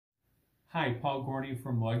Hi, Paul Gorney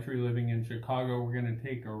from Luxury Living in Chicago. We're going to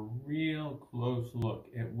take a real close look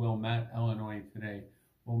at Wilmette, Illinois today.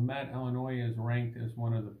 Wilmette, Illinois is ranked as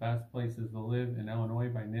one of the best places to live in Illinois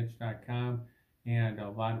by niche.com, and a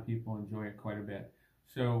lot of people enjoy it quite a bit.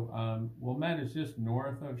 So Wilmette is just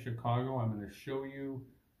north of Chicago. I'm going to show you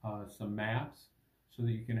some maps so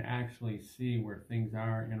that you can actually see where things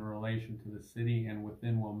are in relation to the city and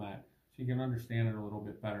within Wilmette, so you can understand it a little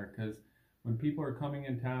bit better, because when people are coming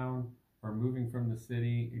in town or moving from the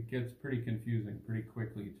city, it gets pretty confusing pretty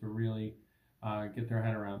quickly to really get their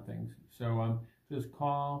head around things. So just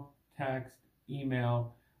call, text,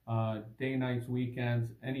 email, day, nights,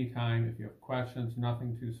 weekends, anytime. If you have questions,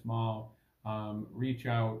 nothing too small, reach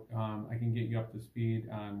out. I can get you up to speed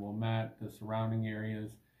on Wilmette, the surrounding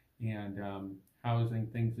areas, and housing,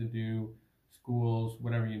 things to do, schools,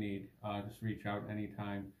 whatever you need. Just reach out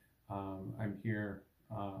anytime. I'm here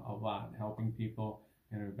a lot helping people,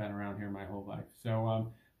 and I've been around here my whole life.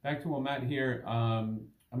 So back to Wilmette here. I'm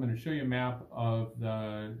going to show you a map of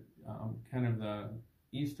the kind of the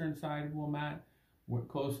eastern side of Wilmette. We're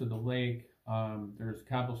close to the lake. There's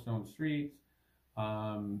cobblestone streets.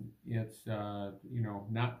 It's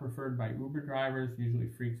not preferred by Uber drivers. Usually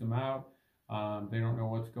freaks them out. They don't know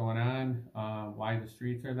what's going on, why the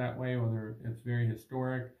streets are that way, whether it's very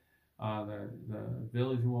historic. The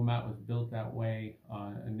village of Wilmette was built that way.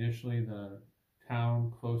 Initially, the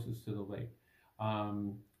town closest to the lake.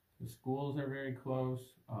 The schools are very close,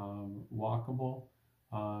 walkable.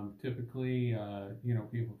 Typically,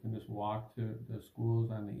 people can just walk to the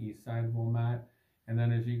schools on the east side of Wilmette. And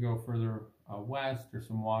then as you go further west, there's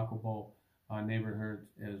some walkable neighborhoods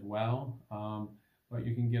as well. But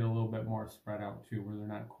you can get a little bit more spread out too, where they're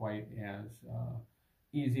not quite as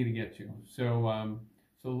easy to get to. So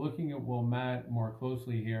looking at Wilmette more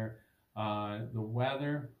closely here, the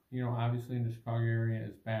weather, obviously in the Chicago area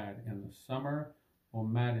is bad. In the summer,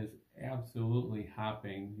 Wilmette is absolutely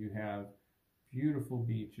hopping. You have beautiful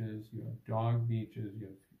beaches, you have dog beaches, you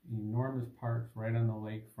have enormous parks right on the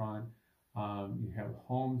lakefront. You have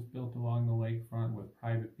homes built along the lakefront with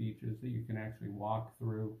private beaches that you can actually walk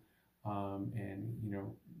through. And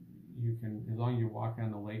you can, as long as you walk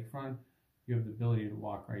on the lakefront, you have the ability to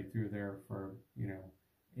walk right through there for,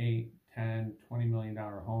 8, 10, $20 million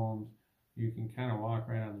homes. You can kind of walk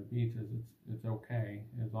right on the beaches. It's okay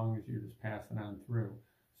as long as you're just passing on through.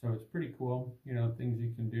 So it's pretty cool, things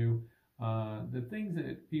you can do. The things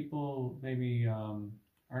that people maybe aren't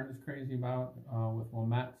as crazy about with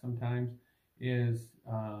Wilmette sometimes is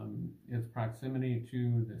its proximity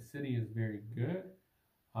to the city is very good,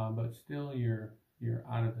 but still you're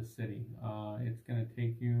out of the city. It's going to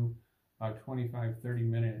take you a 25-30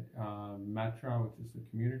 minute metro, which is the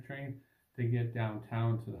commuter train, to get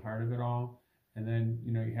downtown to the heart of it all. And then,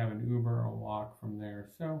 you have an Uber or a walk from there.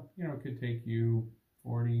 So, it could take you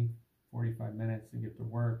 40, 45 minutes to get to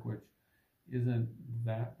work, which isn't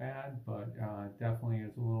that bad, but definitely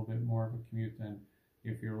is a little bit more of a commute than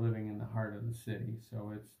if you're living in the heart of the city.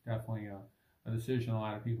 So it's definitely a decision a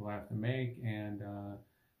lot of people have to make. And,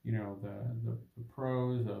 the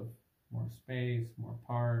pros of more space, more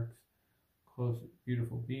parks, close,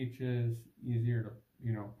 beautiful beaches, easier to,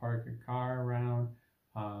 park your car around,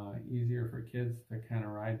 easier for kids to kind of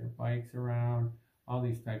ride their bikes around. All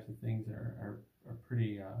these types of things are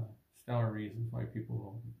pretty stellar reasons why people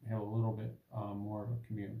will have a little bit more of a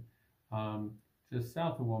commute. Just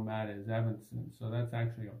south of Wilmette is Evanston, so that's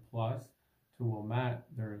actually a plus to Wilmette.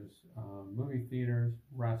 There's movie theaters,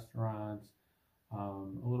 restaurants,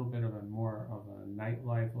 a little bit of more of a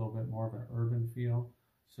nightlife, a little bit more of an urban feel.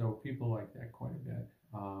 So people like that quite a bit.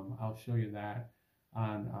 I'll show you that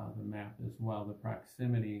on the map as well, the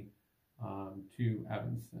proximity to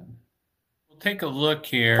Evanston. We'll take a look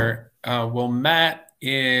here. Wilmette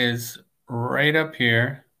is right up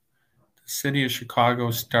here. The city of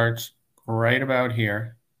Chicago starts right about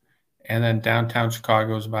here. And then downtown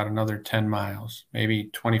Chicago is about another 10 miles, maybe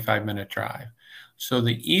 25-minute drive. So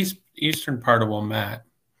the eastern part of Wilmette,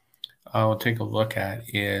 we'll take a look at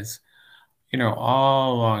is,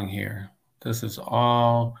 all along here. This is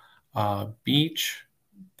all beach,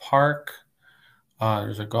 park.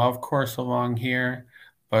 There's a golf course along here,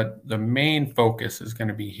 but the main focus is going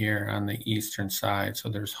to be here on the eastern side. So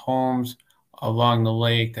there's homes along the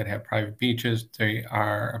lake that have private beaches. They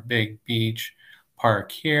are a big beach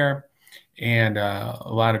park here, and a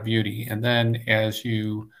lot of beauty. And then as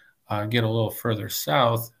you get a little further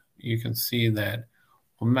south, you can see that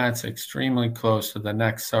Wilmette's extremely close to the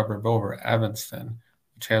next suburb over, Evanston,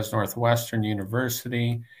 which has Northwestern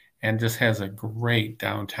University and just has a great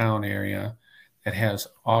downtown area that has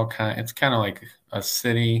all kinds. It's kind of like a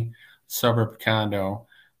city suburb condo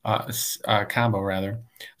combo rather.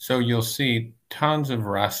 So you'll see tons of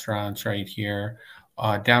restaurants right here,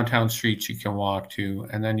 downtown streets you can walk to,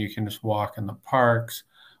 and then you can just walk in the parks,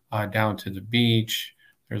 down to the beach.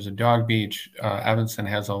 There's a dog beach. Evanston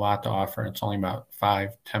has a lot to offer. It's only about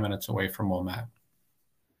 5-10 minutes away from Wilmette.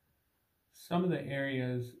 Some of the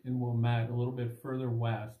areas in Wilmette, a little bit further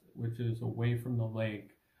west, which is away from the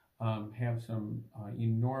lake, have some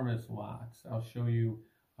enormous lots. I'll show you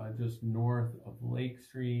just north of Lake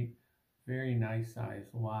Street, very nice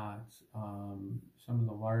sized lots, some of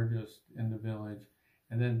the largest in the village.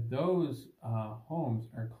 And then those homes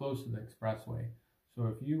are close to the expressway. So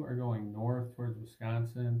if you are going north towards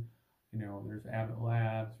Wisconsin, there's Abbott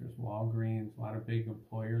Labs, there's Walgreens, a lot of big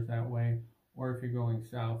employers that way. Or if you're going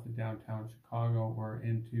south to downtown Chicago or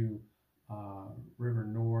into River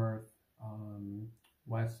North,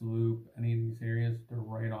 West Loop, any of these areas, they're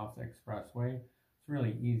right off the expressway. It's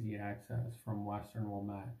really easy access from western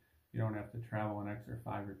Wilmette. You don't have to travel an extra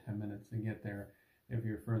 5 or 10 minutes to get there if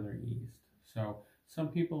you're further east. So some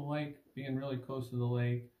people like being really close to the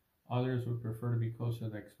lake. Others would prefer to be closer to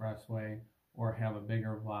the expressway or have a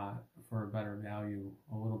bigger lot for a better value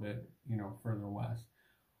a little bit, further west.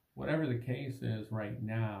 Whatever the case is right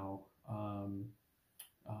now,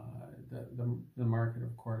 the market,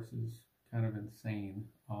 of course, is kind of insane.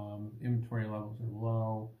 Inventory levels are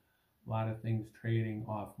low. A lot of things trading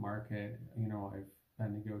off market. I've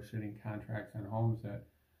been negotiating contracts on homes that,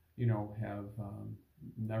 have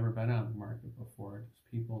never been on the market before. Just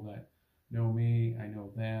people that know me, I know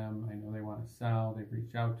them, I know they want to sell, they've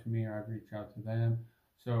reached out to me or I've reached out to them.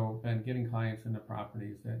 So been getting clients into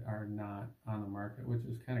properties that are not on the market, which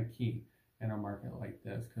is kind of key in a market like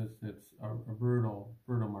this because it's a brutal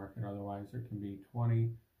market. Otherwise, there can be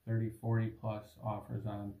 20, 30, 40 plus offers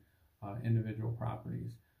on individual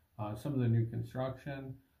properties. Some of the new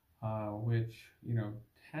construction, which,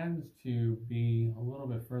 tends to be a little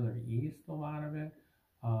bit further east, a lot of it,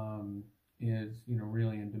 is,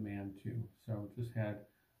 really in demand too. So just had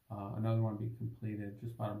another one be completed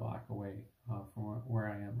just about a block away from where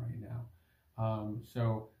I am right now.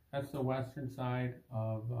 So that's the western side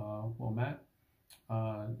of Wilmette.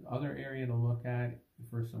 Other area to look at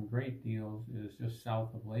for some great deals is just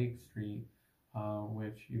south of Lake Street,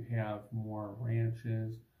 which you have more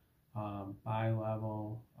ranches,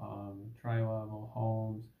 bi-level, tri-level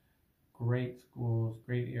homes, great schools,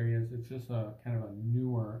 great areas. It's just a kind of a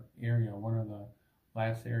newer area, one of the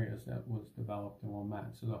last areas that was developed in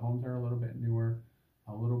Wilmette. So the homes are a little bit newer,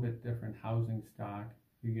 a little bit different housing stock.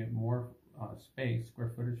 You get more space,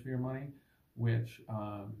 square footage for your money, which,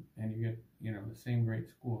 and you get, the same great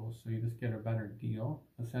schools. So you just get a better deal,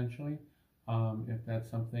 essentially, if that's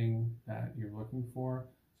something that you're looking for.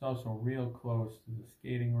 It's also real close to the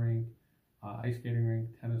skating rink, ice skating rink,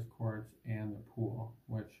 tennis courts, and the pool,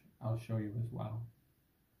 which I'll show you as well.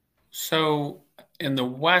 So in the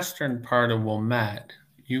western part of Wilmette,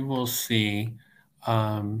 you will see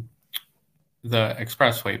the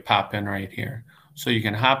expressway pop in right here. So you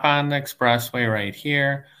can hop on the expressway right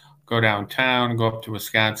here, go downtown, go up to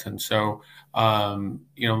Wisconsin. So, a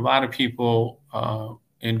lot of people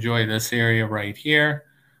enjoy this area right here,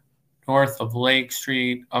 north of Lake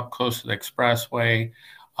Street, up close to the expressway.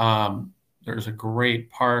 There's a great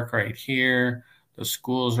park right here. The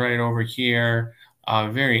school's right over here.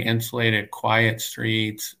 Very insulated, quiet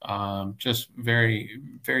streets, just very,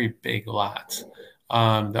 very big lots.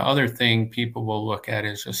 The other thing people will look at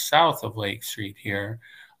is just south of Lake Street here,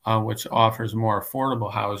 which offers more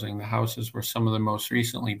affordable housing. The houses were some of the most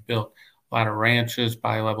recently built, a lot of ranches,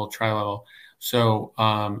 bi-level, tri-level. So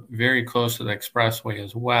very close to the expressway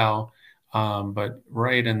as well, but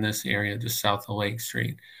right in this area, just south of Lake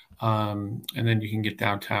Street. And then you can get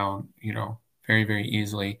downtown, very, very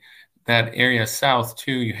easily. That area south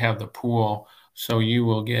too, you have the pool, so you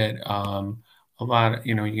will get a lot of,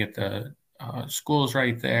 you get the schools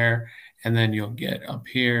right there, and then you'll get up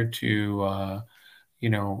here to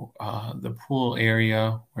the pool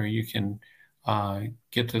area where you can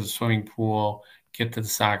get to the swimming pool, get to the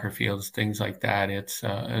soccer fields, things like that.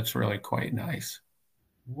 It's really quite nice.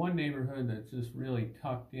 One neighborhood that's just really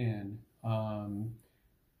tucked in,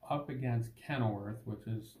 up against Kenilworth, which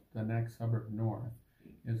is the next suburb north,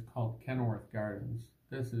 is called Kenilworth Gardens.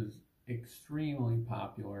 This is extremely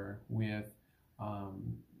popular with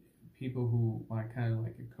people who want kind of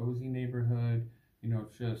like a cozy neighborhood.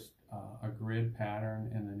 It's just a grid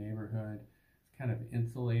pattern in the neighborhood. It's kind of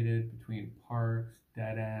insulated between parks,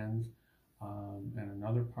 dead ends, and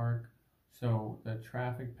another park. So the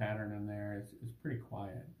traffic pattern in there is pretty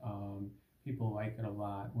quiet. People like it a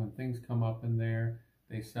lot. When things come up in there,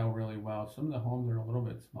 they sell really well. Some of the homes are a little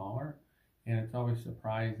bit smaller, and it's always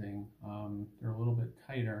surprising. They're a little bit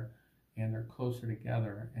tighter and they're closer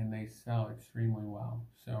together and they sell extremely well.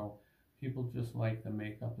 So people just like the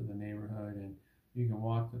makeup of the neighborhood, and you can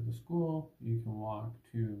walk to the school, you can walk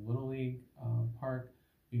to Little League park,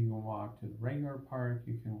 you can walk to the regular park,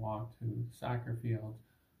 you can walk to the soccer fields.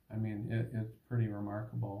 I mean, it's pretty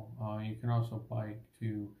remarkable. You can also bike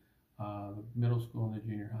to the middle school and the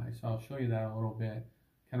junior high. So I'll show you that a little bit.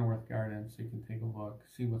 Kenilworth Gardens, so you can take a look,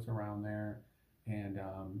 see what's around there. And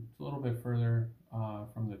it's a little bit further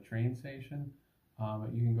from the train station,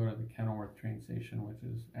 but you can go to the Kenilworth train station, which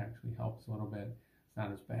is actually helps a little bit. It's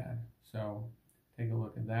not as bad. So take a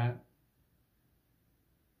look at that.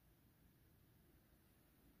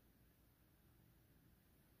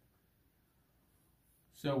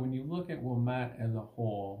 So when you look at Wilmette as a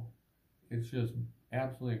whole, it's just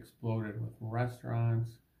absolutely exploded with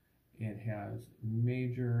restaurants. It has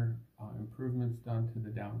major improvements done to the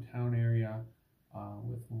downtown area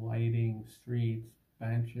with lighting, streets,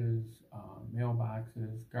 benches,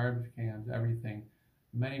 mailboxes, garbage cans, everything.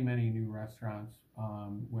 Many, many new restaurants,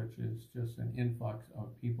 which is just an influx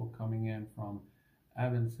of people coming in from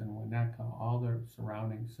Evanston, Winnetka, all the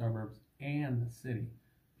surrounding suburbs, and the city,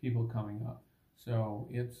 people coming up. So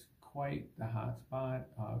it's quite the hot spot.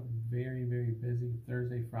 Very, very busy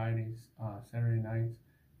Thursday, Fridays, Saturday nights,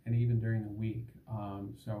 and even during the week.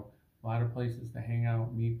 So a lot of places to hang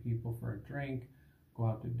out, meet people for a drink, go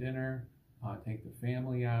out to dinner, take the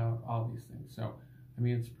family out, all these things. So, I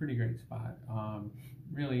mean, it's a pretty great spot.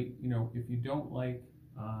 Really, you know, if you don't like,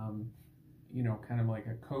 you know, kind of like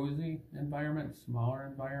a cozy environment, smaller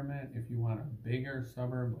environment, if you want a bigger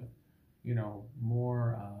suburb with, you know,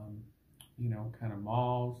 more, you know, kind of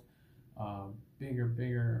malls,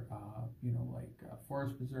 bigger, you know, like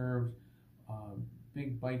forest preserves,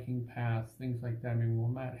 big biking paths, things like that. I mean,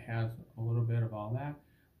 Wilmette has a little bit of all that,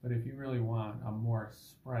 but if you really want a more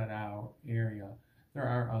spread out area, there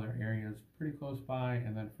are other areas pretty close by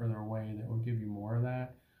and then further away that will give you more of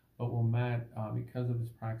that. But Wilmette, because of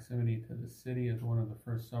its proximity to the city, is one of the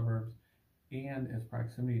first suburbs, and its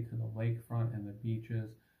proximity to the lakefront and the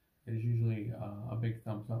beaches is usually a big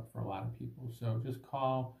thumbs up for a lot of people. So just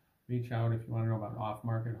call, reach out if you want to know about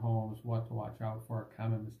off-market homes, what to watch out for,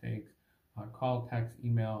 common mistakes. Call, text,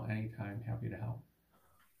 email, anytime. Happy to help.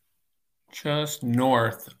 Just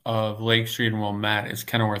north of Lake Street and Wilmette is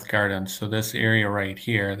Kenilworth Gardens. So this area right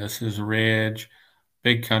here, this is Ridge,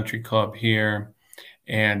 big country club here.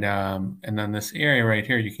 And then this area right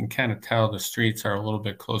here, you can kind of tell the streets are a little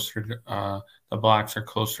bit closer to, the blocks are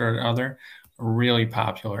closer to other. A really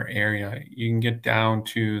popular area. You can get down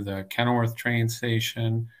to the Kenilworth train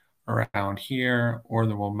station around here, or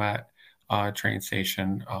the Wilmette train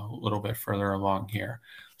station a little bit further along here.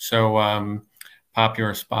 So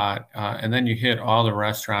popular spot. And then you hit all the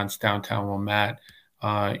restaurants downtown Wilmette.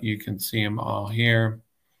 You can see them all here.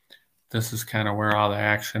 This is kind of where all the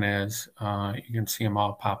action is. You can see them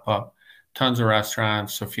all pop up. Tons of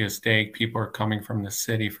restaurants. Sophia Steak, people are coming from the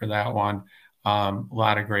city for that one. A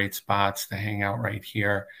lot of great spots to hang out right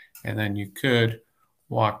here. And then you could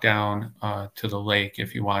walk down to the lake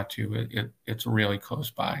if you want to. It's really close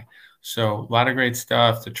by. So a lot of great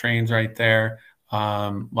stuff. The train's right there.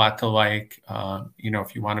 Lot to like, you know,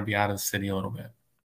 if you want to be out of the city a little bit.